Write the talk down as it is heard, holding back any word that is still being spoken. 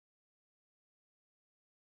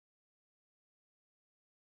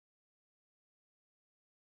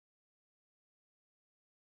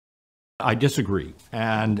I disagree,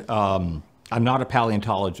 and I'm not a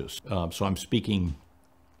paleontologist, so I'm speaking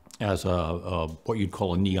as what you'd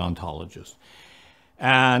call a neontologist.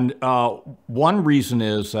 And one reason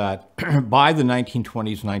is that by the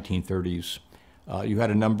 1920s, 1930s, you had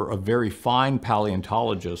a number of very fine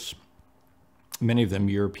paleontologists, many of them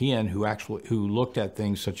European, who looked at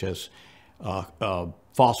things such as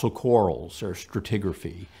fossil corals or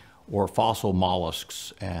stratigraphy, or fossil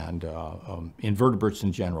mollusks and invertebrates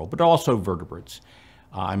in general, but also vertebrates.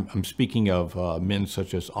 I'm speaking of men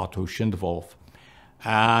such as Otto Schindewolf.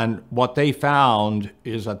 And what they found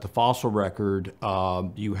is that the fossil record,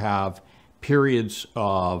 you have periods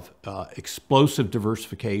of explosive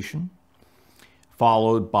diversification,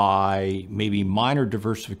 followed by maybe minor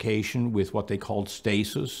diversification with what they called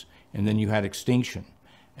stasis, and then you had extinction,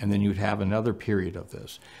 and then you'd have another period of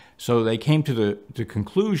this. So they came to the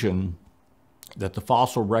conclusion that the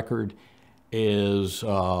fossil record is,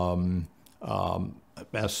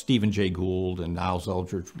 as Stephen Jay Gould and Niles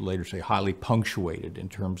Eldredge would later say, highly punctuated in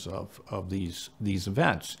terms of these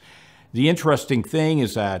events. The interesting thing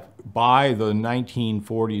is that by the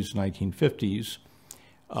 1940s, 1950s,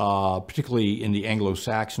 particularly in the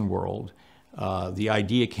Anglo-Saxon world, the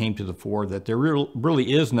idea came to the fore that there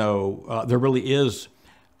really is no,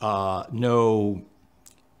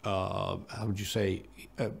 how would you say,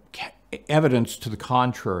 evidence to the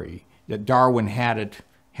contrary, that Darwin had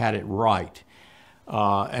it right.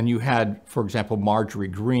 And you had, for example, Marjorie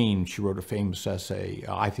Green. She wrote a famous essay,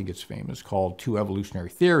 I think it's famous, called Two Evolutionary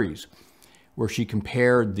Theories, where she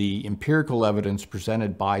compared the empirical evidence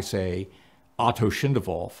presented by, say, Otto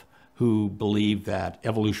Schindewolf, who believed that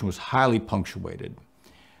evolution was highly punctuated,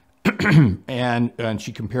 and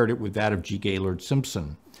she compared it with that of G. Gaylord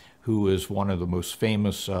Simpson, who is one of the most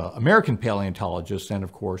famous American paleontologists and,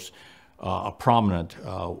 of course, a prominent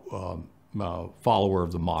follower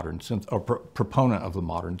of the modern proponent of the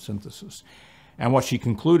modern synthesis. And what she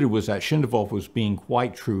concluded was that Schindewolf was being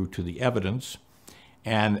quite true to the evidence,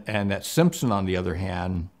 and that Simpson, on the other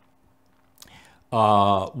hand,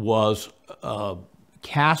 was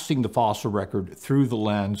casting the fossil record through the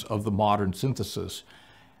lens of the modern synthesis.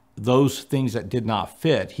 Those things that did not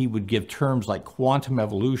fit, he would give terms like quantum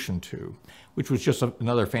evolution to, which was just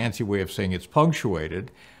another fancy way of saying it's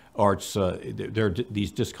punctuated, or it's, there are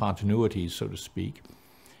these discontinuities, so to speak.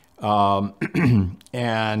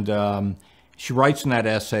 She writes in that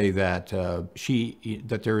essay that,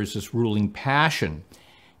 that there is this ruling passion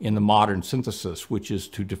in the modern synthesis, which is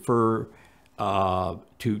to defer,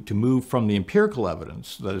 to move from the empirical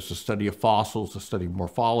evidence, that is the study of fossils, the study of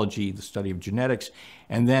morphology, the study of genetics,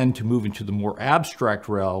 and then to move into the more abstract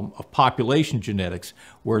realm of population genetics,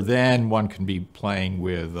 where then one can be playing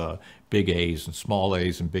with big A's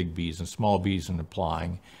and big B's and small b's, and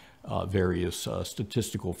applying various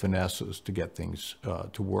statistical finesses to get things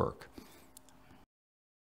to work.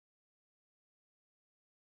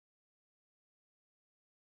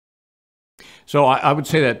 So I would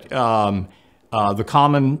say that the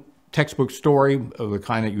common textbook story of the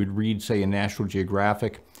kind that you would read, say, in National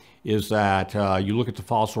Geographic, is that you look at the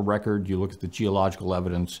fossil record, you look at the geological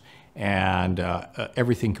evidence, and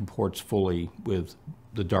everything comports fully with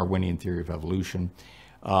the Darwinian theory of evolution.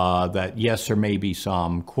 That yes, there may be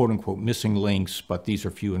some quote-unquote missing links, but these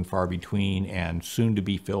are few and far between and soon to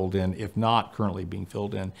be filled in, if not currently being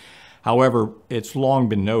filled in. However, it's long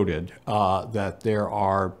been noted that there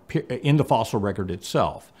are, in the fossil record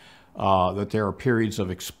itself, that there are periods of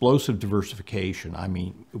explosive diversification. I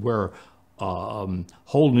mean, where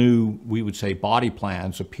whole new, we would say, body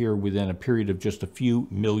plans appear within a period of just a few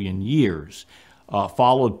million years,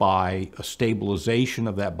 followed by a stabilization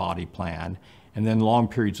of that body plan, and then long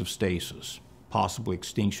periods of stasis, possibly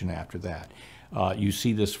extinction after that. You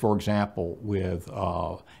see this, for example, with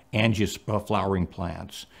angious flowering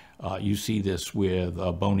plants. You see this with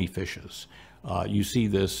bony fishes. You see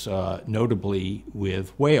this notably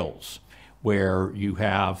with whales, where you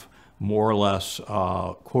have more or less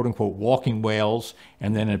quote-unquote walking whales,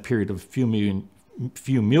 and then in a period of a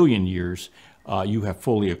few million years, you have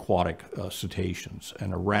fully aquatic cetaceans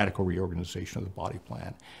and a radical reorganization of the body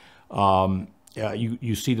plan.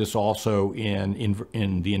 You see this also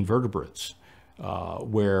in the invertebrates,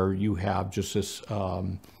 where you have just this,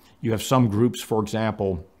 you have some groups, for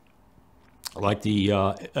example, like the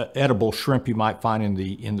edible shrimp you might find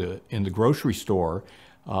in the grocery store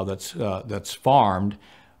that's farmed.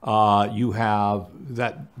 You have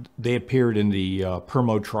that they appeared in the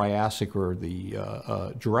Permo-Triassic or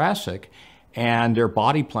the Jurassic, and their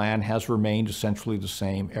body plan has remained essentially the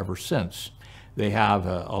same ever since. They have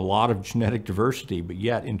a lot of genetic diversity, but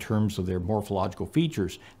yet in terms of their morphological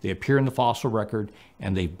features, they appear in the fossil record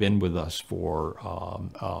and they've been with us for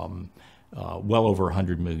well over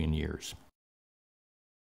 100 million years.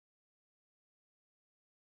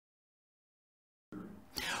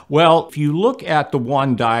 Well, if you look at the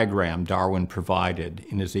one diagram Darwin provided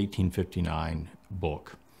in his 1859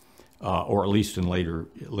 book, or at least in later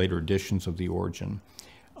editions of The Origin,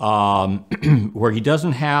 where he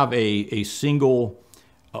doesn't have a single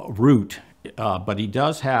root, but he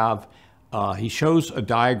does have, he shows a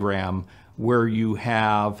diagram where you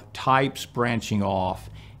have types branching off,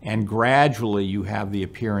 and gradually you have the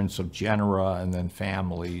appearance of genera and then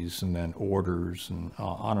families and then orders and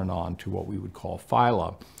on to what we would call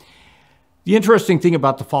phyla. The interesting thing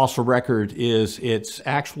about the fossil record is it's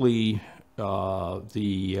actually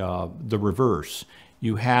the reverse.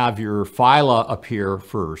 You have your phyla appear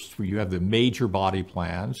first, where you have the major body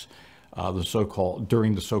plans,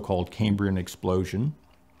 during the so-called Cambrian explosion,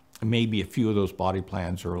 maybe a few of those body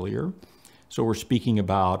plans earlier. So we're speaking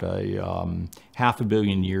about half a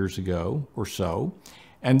billion years ago or so.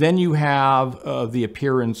 And then you have the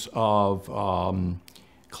appearance of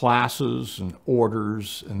classes and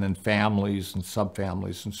orders, and then families and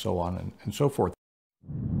subfamilies and so on and so forth.